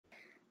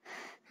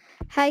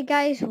Hi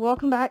guys,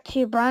 welcome back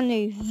to a brand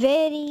new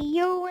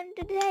video. In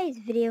today's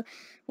video,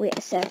 wait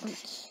a second.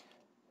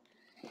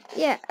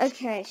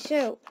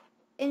 So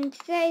in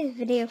today's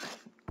video,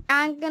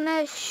 I'm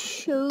gonna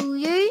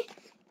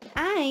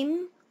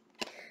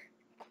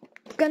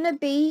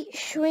be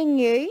showing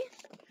you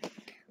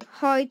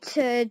how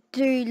to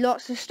do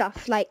lots of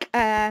stuff. Like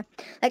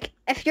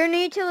if you're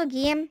new to the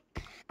game,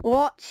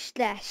 watch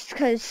this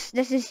because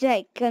this is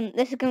gonna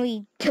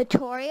be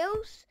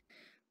tutorials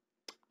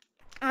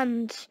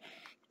and.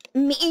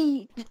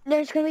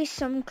 There's going to be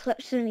some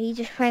clips of me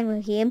just playing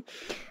the game,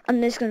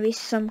 and there's going to be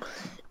some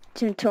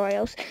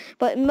tutorials,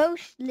 but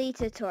mostly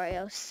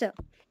tutorials, so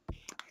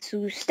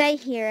stay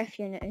here if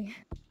you're new.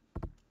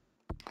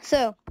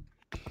 So,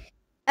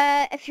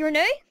 if you're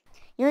new,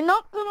 you're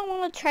not going to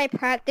want to try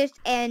practice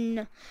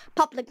in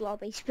public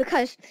lobbies,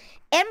 because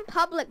in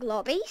public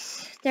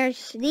lobbies,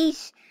 there's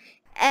these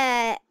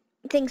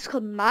things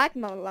called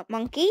magma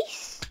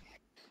monkeys.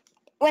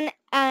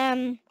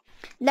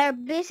 They're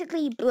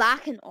basically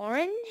black and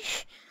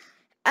orange.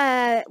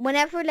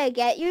 Whenever they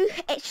get you,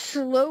 it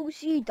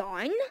slows you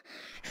down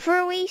for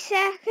a wee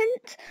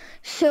second.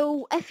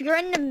 So if you're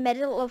in the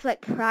middle of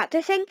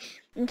practicing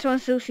and someone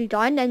slows you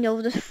down, then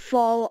you'll just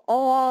fall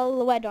all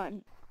the way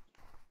down.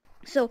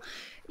 So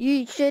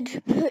you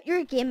should put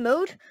your game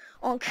mode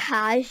on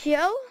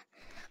casual.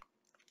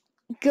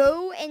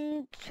 Go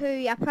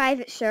into a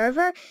private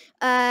server.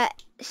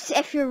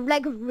 If you're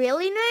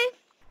really new,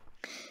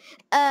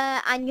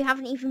 and you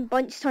haven't even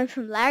bounced down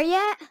from there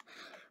yet,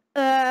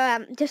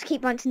 just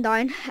keep bouncing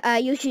down.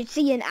 You should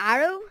see an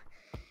arrow.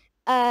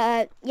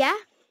 Yeah.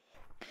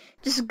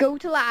 Just go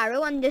to the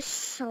arrow and just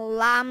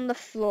slam the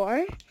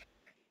floor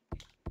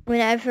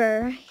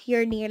whenever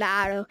you're near the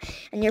arrow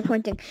and you're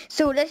pointing.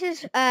 So this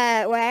is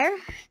where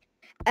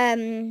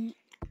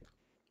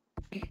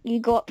you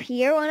go up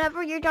here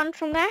whenever you're done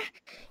from there.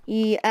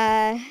 You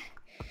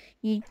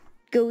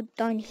go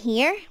down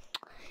here.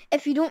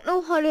 If you don't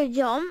know how to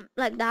jump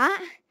like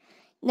that,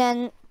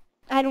 then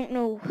I don't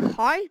know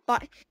how,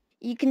 but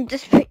you can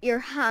just put your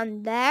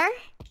hand there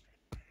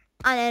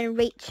and then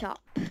reach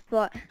up.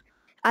 But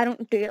I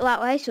don't do it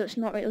that way, so it's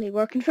not really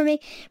working for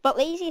me. But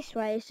the easiest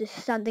way is just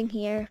standing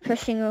here,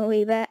 pushing a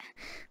wee bit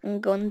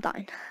and going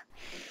down.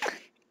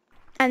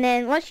 And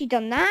then once you've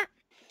done that,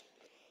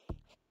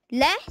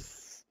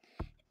 this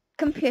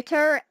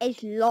computer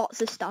is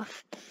lots of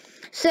stuff.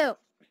 So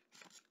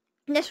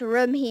this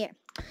room here,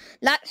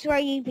 that's where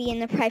you be in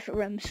the private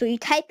room. So you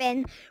type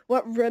in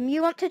what room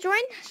you want to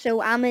join.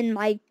 So I'm in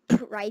my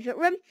private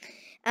room,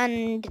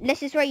 and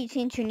this is where you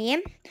change your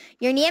name.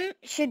 Your name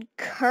should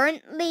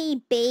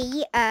currently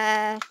be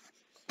like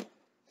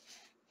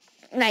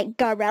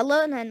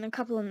Gorilla and then a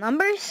couple of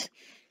numbers.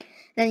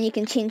 Then you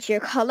can change your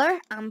color.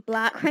 I'm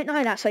black right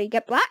now, that's how you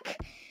get black.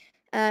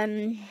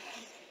 You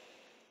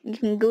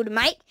can go to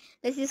mic.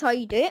 This is how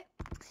you do it.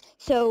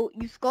 So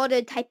you've got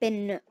to type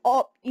in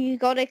you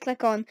got to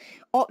click on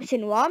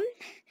option 1.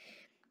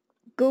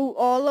 Go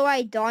all the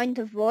way down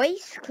to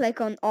voice.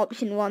 Click on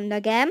option 1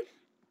 again,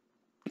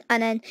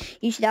 and then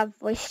you should have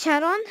voice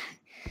chat on.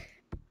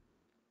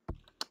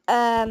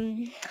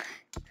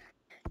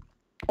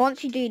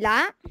 Once you do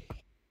that,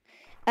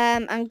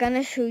 I'm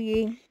gonna show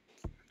you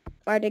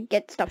where to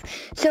get stuff.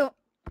 So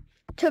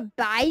to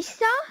buy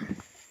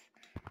stuff,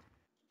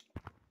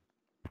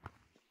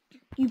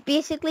 you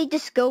basically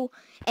just go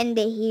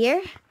into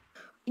here.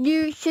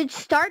 You should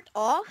start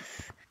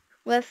off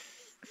with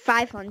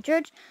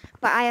 500,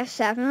 but I have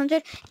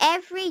 700.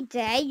 Every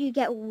day you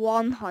get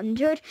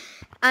 100,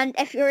 and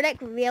if you're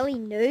really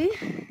new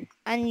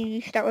and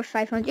you start with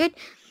 500,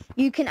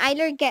 you can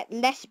either get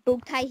less bow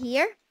tie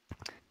here,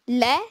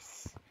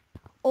 less,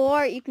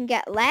 or you can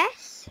get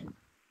less.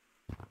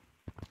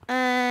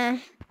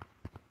 And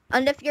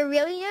if you're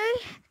really new,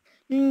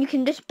 then you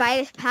can just buy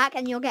this pack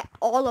and you'll get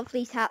all of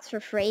these hats for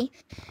free,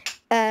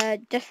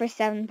 just for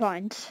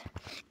 £7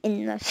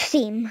 in the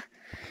Steam.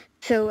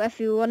 So if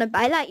you want to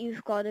buy that,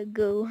 you've got to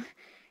go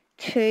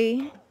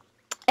to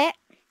it,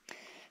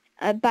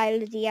 buy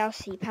the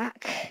DLC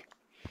pack.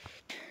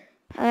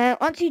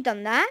 Once you've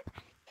done that,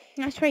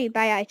 that's where you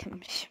buy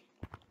items.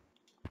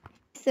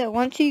 So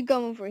once you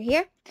go over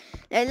here,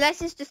 now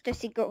this is just a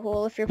secret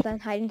hole. If you're playing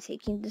hide and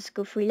seek, you can just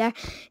go through there.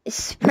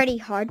 It's pretty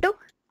hard though.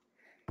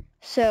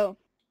 So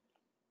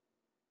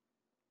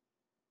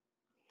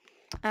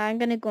I'm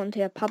gonna go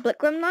into a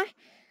public room now.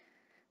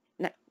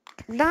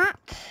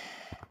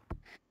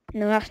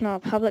 No, that's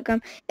not a public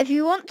room. If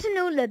you want to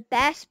know the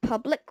best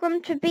public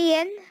room to be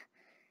in,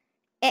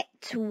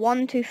 it's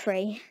 1, 2,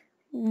 3.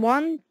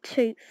 1,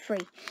 2, 3.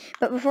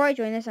 But before I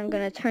join this, I'm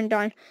going to turn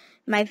down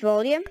my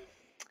volume.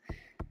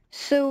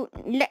 So,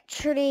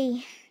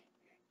 literally,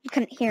 you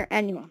can't hear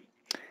anyone,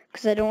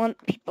 because I don't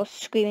want people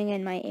screaming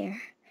in my ear.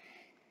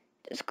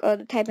 Just go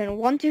to type in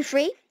 1, 2,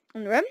 3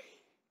 on the room.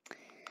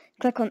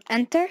 Click on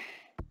enter.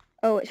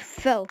 Oh, it's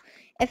full.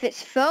 If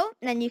it's full,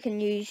 then you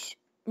can use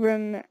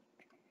room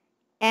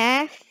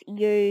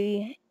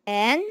FUN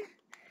and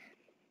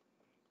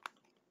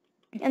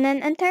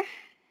then enter.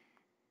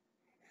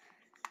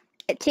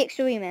 It takes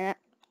a wee minute.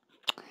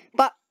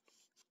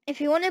 if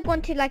you want to go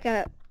into like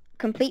a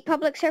complete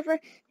public server,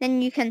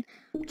 then you can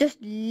just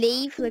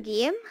leave the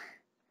game.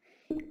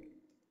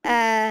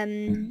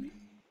 And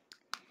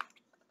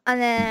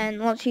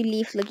then once you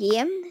leave the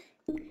game,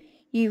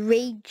 you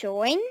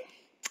rejoin.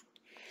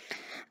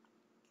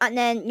 And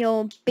then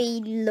you'll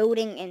be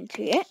loading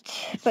into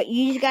it. But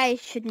you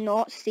guys should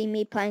not see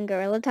me playing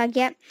Gorilla Tag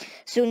yet.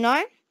 So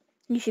now,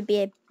 you should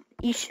be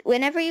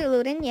whenever you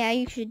load in, yeah,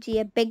 you should see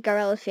a big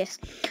gorilla face.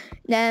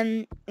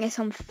 Then there's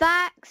some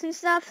facts and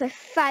stuff. There's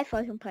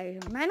 5,000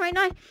 players online right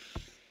now.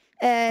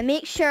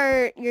 Make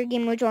sure your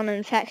game mode's on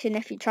infection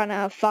if you're trying to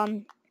have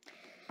fun.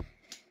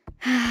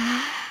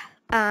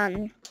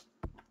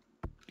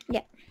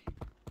 Yeah.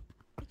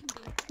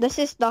 This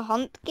is the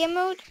hunt game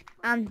mode.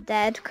 I'm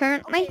dead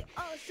currently.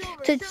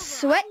 To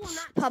switch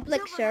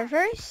public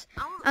servers,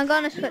 I'm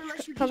gonna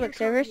switch public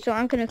servers, so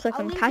I'm gonna click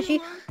on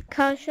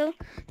casual.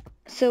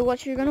 So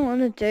what you're gonna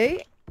want to do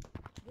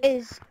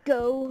is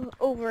go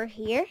over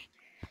here.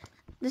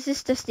 This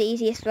is just the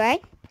easiest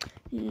way.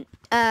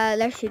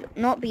 There should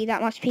not be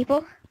that much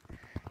people.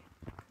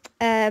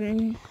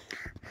 Then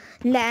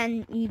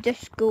you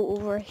just go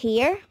over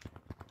here,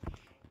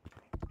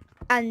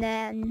 and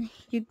then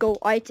you go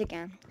out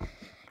again.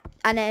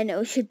 And then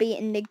it should be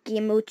in the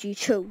game mode you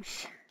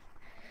chose.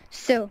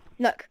 So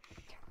look,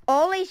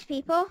 all these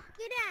people,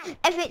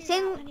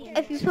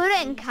 if you put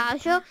it in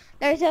casual,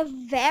 there's a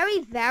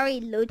very, very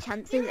low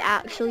chance there's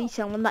actually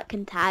someone that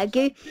can tag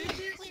you.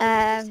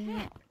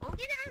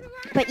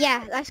 But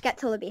yeah, let's get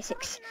to the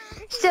basics.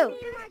 So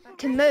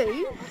to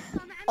move,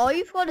 all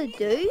you've got to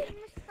do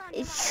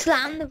is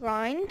slam the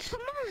ground,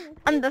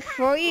 and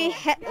before you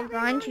hit the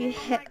ground, you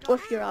hit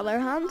with your other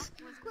hand.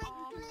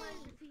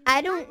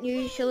 I don't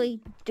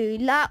usually do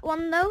that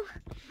one though.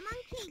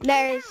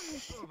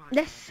 There's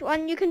this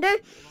one you can do,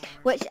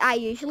 which I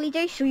usually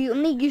do, so you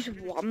only use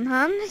one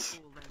hand.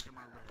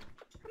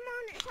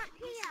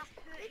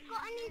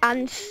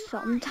 And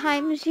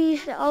sometimes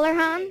use the other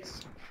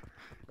hands.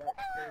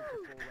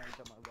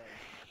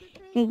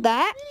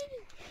 That.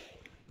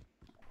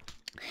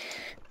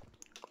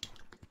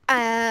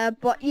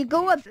 But you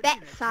go a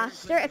bit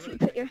faster if you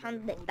put your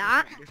hand like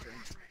that.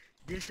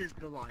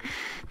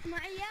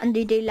 And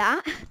you do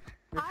that.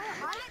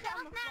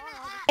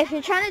 If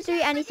you're trying to do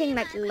anything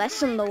like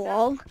this on the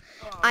wall,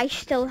 I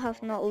still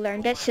have not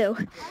learned it, so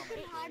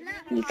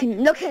you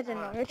can look at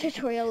another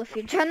tutorial if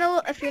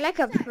you're like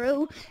a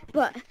pro,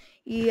 but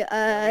you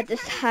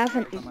just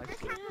haven't,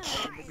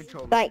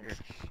 like,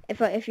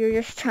 if you're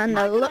just trying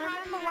to look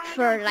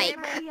for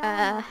like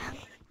a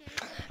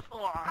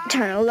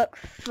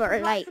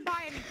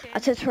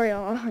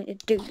tutorial on how to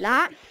do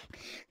that,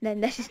 then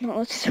this is not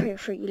a tutorial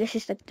for you. This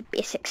is like the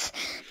basics.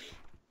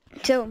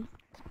 So,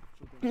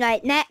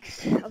 right,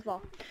 next of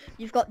all,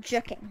 you've got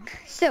juking.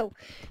 So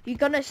you're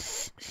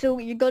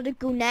gonna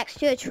go next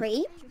to a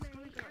tree.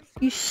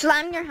 You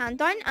slam your hand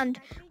down, and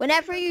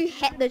whenever you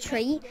hit the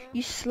tree,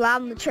 you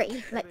slam the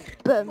tree,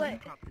 like boom. Wait,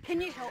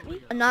 can you help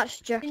me? And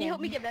that's juking. Can you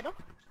help me get better?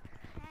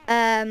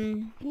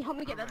 Can you help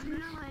me get better? No,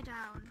 I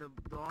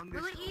don't.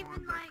 Will it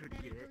even like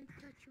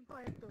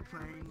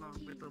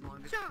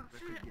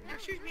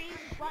excuse me.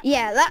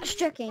 Yeah, that's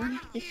tricking.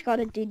 You just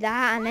gotta do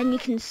that, and then you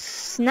can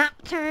snap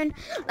turn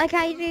like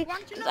I do.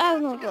 I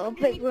don't know, got a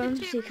big room,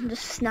 so you can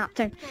just snap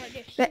turn.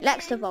 But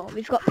next of all,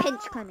 we've got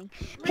pinch climbing.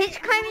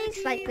 Pinch climbing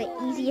is like the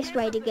easiest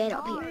way to get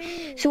up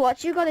here. So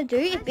what you gotta do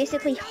is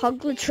basically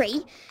hug the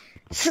tree,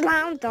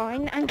 slam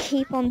down, and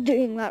keep on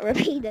doing that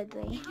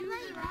repeatedly,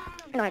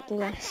 like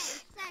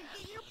this.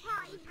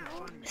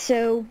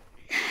 So,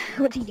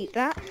 what do you do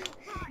that?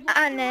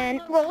 And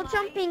then wall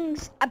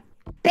jumping's a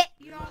bit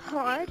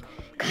hard,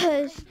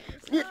 because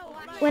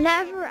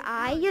whenever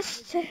I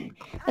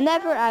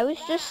was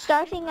just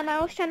starting and I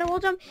was trying to wall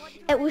jump,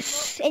 it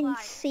was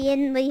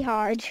insanely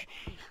hard.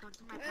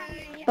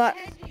 But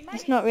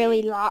it's not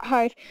really that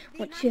hard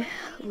once you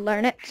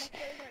learn it.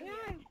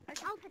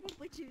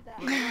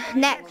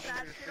 Next,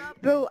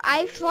 bro,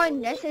 I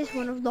found this is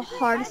one of the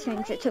hardest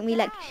things. It took me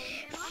like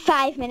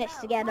 5 minutes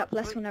to get up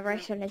this whenever I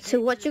started.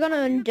 So what you're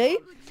gonna do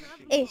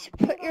is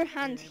put your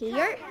hand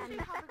here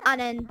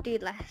and then do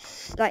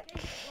this, like,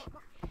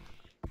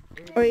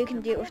 or you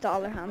can do it with the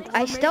other hand.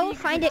 I still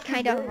find it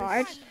kind of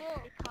hard,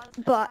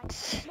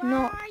 but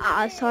not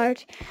as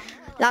hard.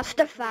 That's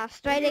the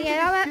fast way to get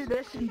out of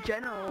it.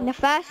 And the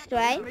fast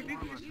way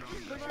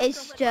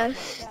is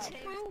just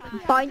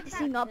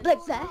bouncing up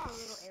like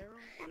this,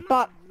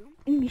 but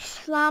you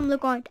slam the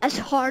ground as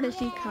hard as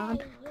you can.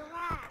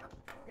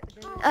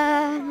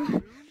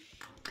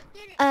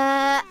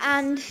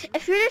 And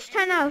if you're just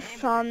trying to have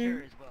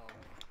fun,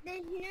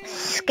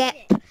 skip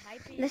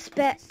this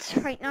bit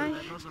right now.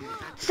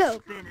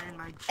 So,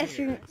 if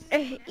you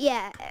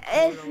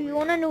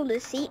want to know the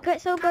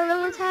secrets of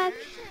Gorilla Tag,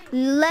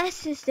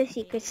 this is the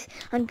secrets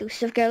and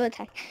Ghosts of Gorilla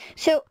Tag.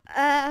 So,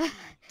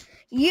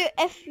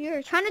 if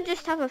you're trying to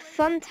just have a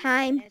fun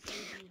time,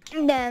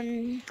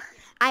 then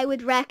I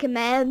would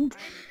recommend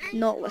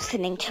not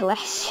listening to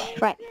this.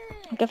 Right,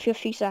 I'll give you a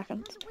few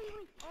seconds.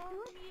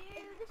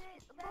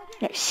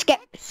 Now, skip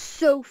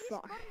so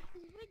far.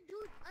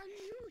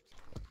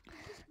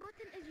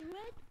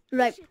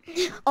 Right,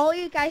 all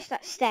you guys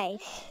that stayed.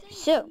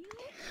 So,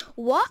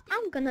 what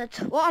I'm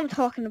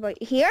talking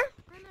about here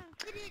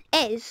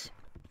is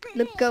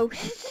the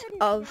ghost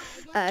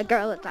of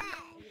Girl Attack.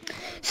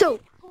 So,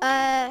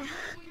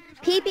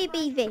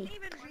 PBBV,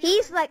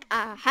 he's like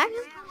a hacker.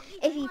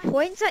 If he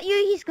points at you,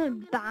 he's gonna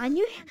ban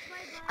you,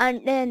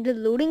 and then the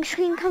loading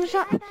screen comes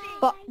up,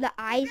 but the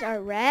eyes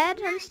are red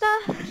and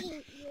stuff.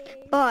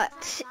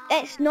 But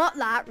it's not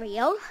that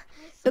real,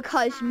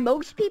 because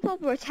most people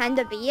pretend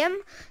to be him,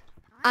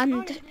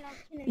 and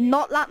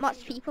not that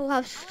much people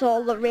have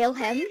saw the real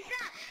him.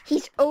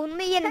 He's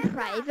only in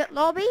private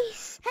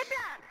lobbies,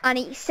 and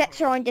he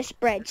sits around this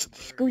bridge,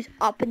 just goes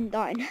up and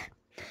down.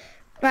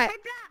 Right,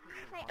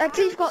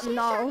 actually he's got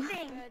Null.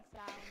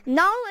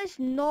 Null is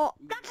not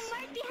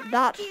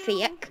that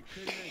fake,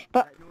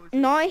 but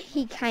now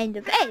he kind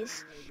of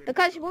is,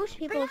 because most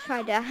people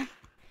try to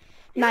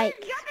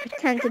like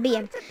pretend to be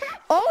him.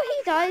 All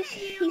he does,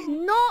 he's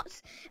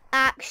not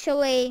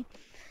actually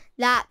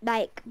that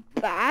like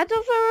bad of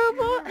a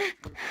robot,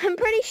 I'm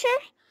pretty sure,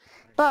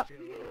 but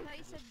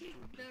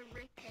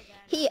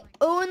he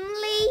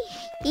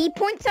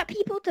points at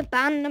people to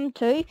ban them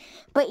too,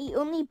 but he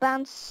only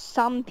bans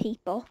some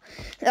people,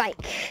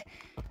 like,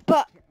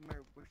 but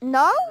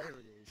no,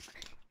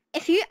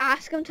 if you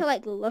ask him to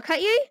like look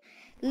at you,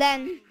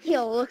 then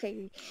he'll look at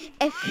you.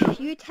 If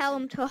you tell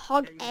him to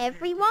hug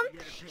everyone,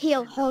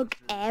 he'll hug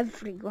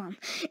everyone.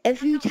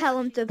 If you tell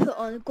him to put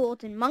on a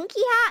golden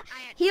monkey hat,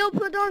 he'll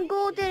put on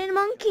golden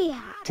monkey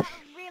hat.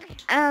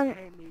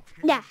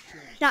 Yeah,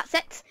 that's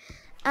it.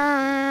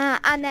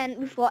 And then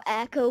we've got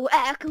Echo.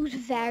 Echo's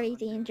very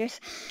dangerous,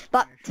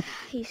 but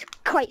he's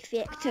quite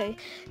fake too.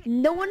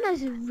 No one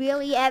has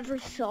really ever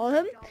saw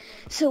him,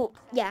 so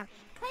yeah.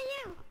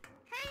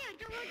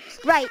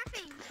 Right,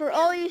 for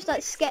all you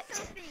that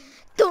skipped,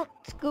 don't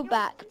go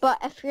back. But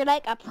if you're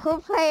like a pro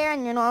player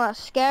and you're not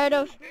scared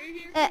of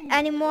it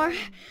anymore,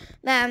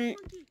 then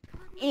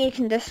you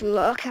can just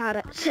look at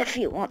it if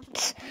you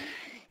want.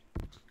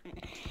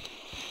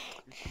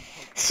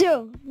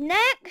 So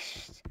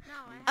next,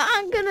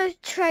 I'm gonna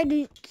try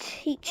to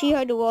teach you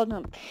how to wall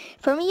jump.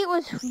 For me, it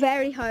was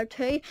very hard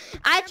too.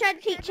 I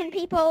tried teaching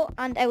people,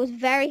 and it was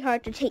very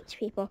hard to teach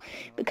people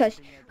because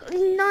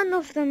none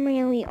of them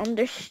really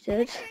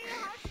understood.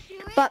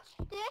 But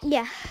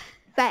yeah,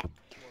 right.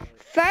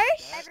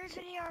 First,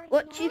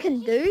 what you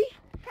can do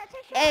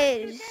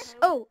is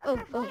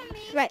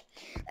right.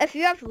 If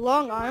you have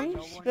long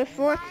arms,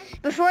 before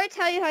I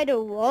tell you how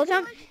to wall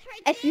jump,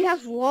 if you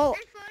have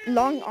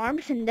long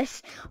arms, and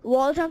this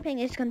wall jumping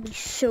is going to be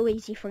so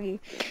easy for you.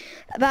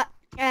 But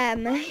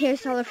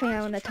here's the other thing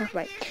I want to talk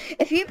about.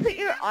 If you put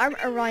your arm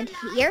around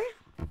here,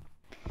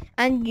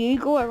 and you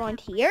go around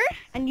here,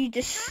 and you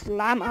just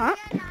slam up,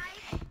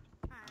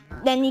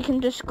 then you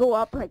can just go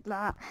up like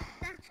that.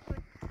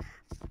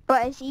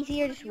 But it's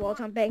easier just wall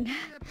jumping.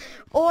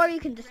 Or you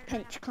can just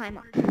pinch climb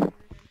up.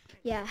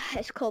 Yeah,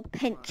 it's called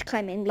pinch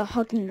climbing, the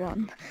hugging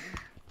one.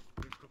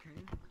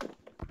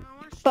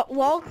 But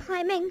wall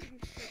climbing,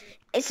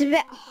 it's a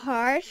bit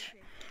hard.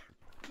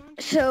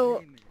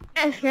 So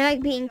if you're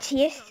like being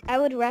chased, I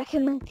would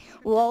recommend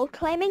wall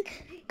climbing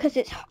because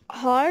it's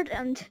hard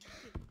and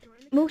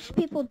most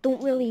people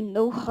don't really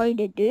know how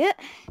to do it.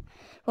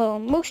 Well,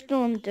 most of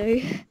them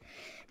do.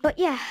 But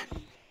yeah.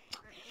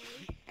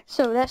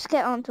 So let's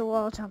get on to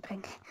wall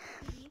jumping.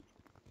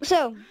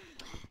 So,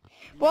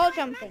 wall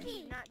jumping.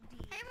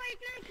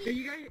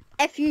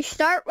 If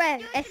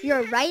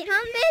you're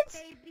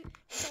right-handed,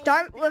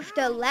 start with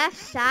the left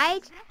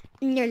side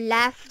and your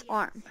left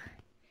arm.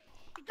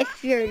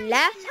 If you're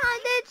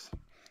left-handed,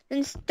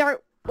 then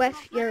start with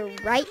your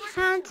right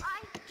hand.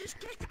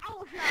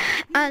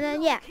 And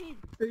then yeah.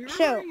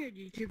 So,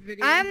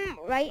 I'm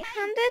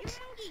right-handed,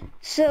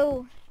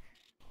 so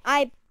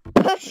I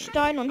push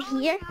down on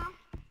here.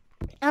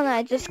 And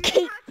I just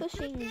keep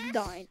pushing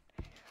down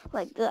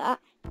like that.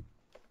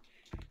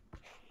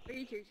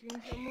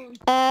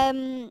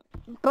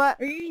 But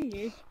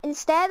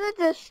instead of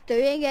just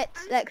doing it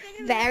like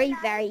very,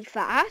 very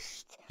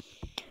fast,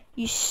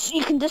 you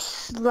can just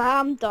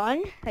slam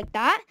down like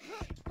that,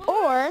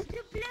 or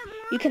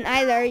you can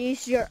either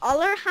use your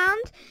other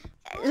hand.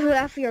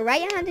 If you're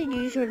right-handed,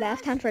 use your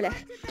left hand for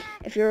lift.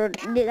 If you're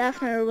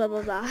left-handed, blah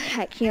blah blah.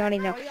 Heck, you already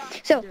know.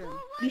 So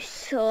you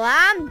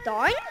slam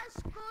down.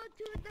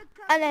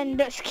 And then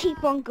just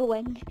keep on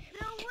going,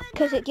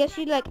 because it gives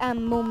you like a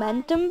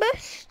momentum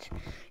boost.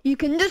 You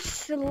can just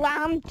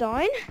slam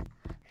down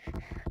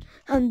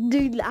and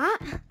do that,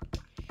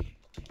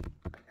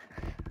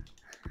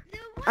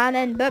 and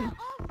then boom.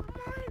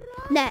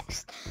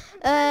 Next,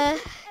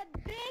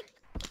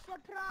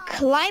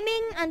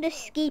 climbing and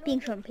escaping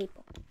from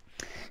people.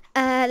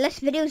 This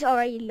video is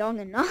already long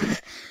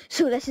enough,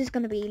 so this is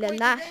gonna be the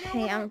last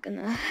thing I'm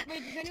gonna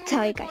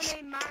tell you guys.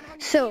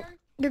 So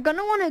you're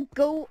gonna want to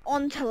go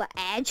onto the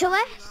edge of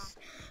this,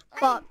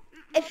 but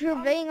if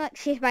you're being like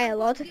chased by a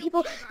lot of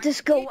people,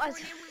 just go as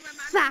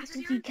fast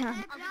as you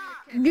can.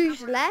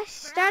 Use less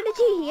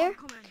strategy here.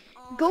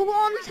 Go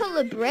onto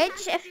the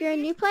bridge if you're a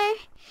new player.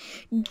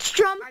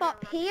 Jump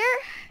up here,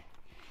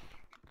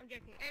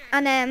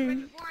 and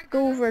then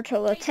go over to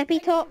the tippy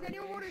top,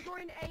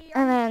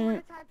 and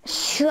then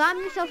slam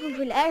yourself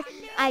over there.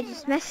 I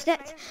just missed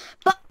it,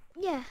 but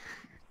yeah,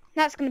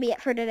 that's gonna be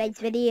it for today's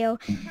video,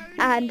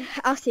 and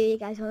I'll see you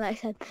guys on the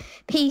next time.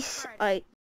 Peace out.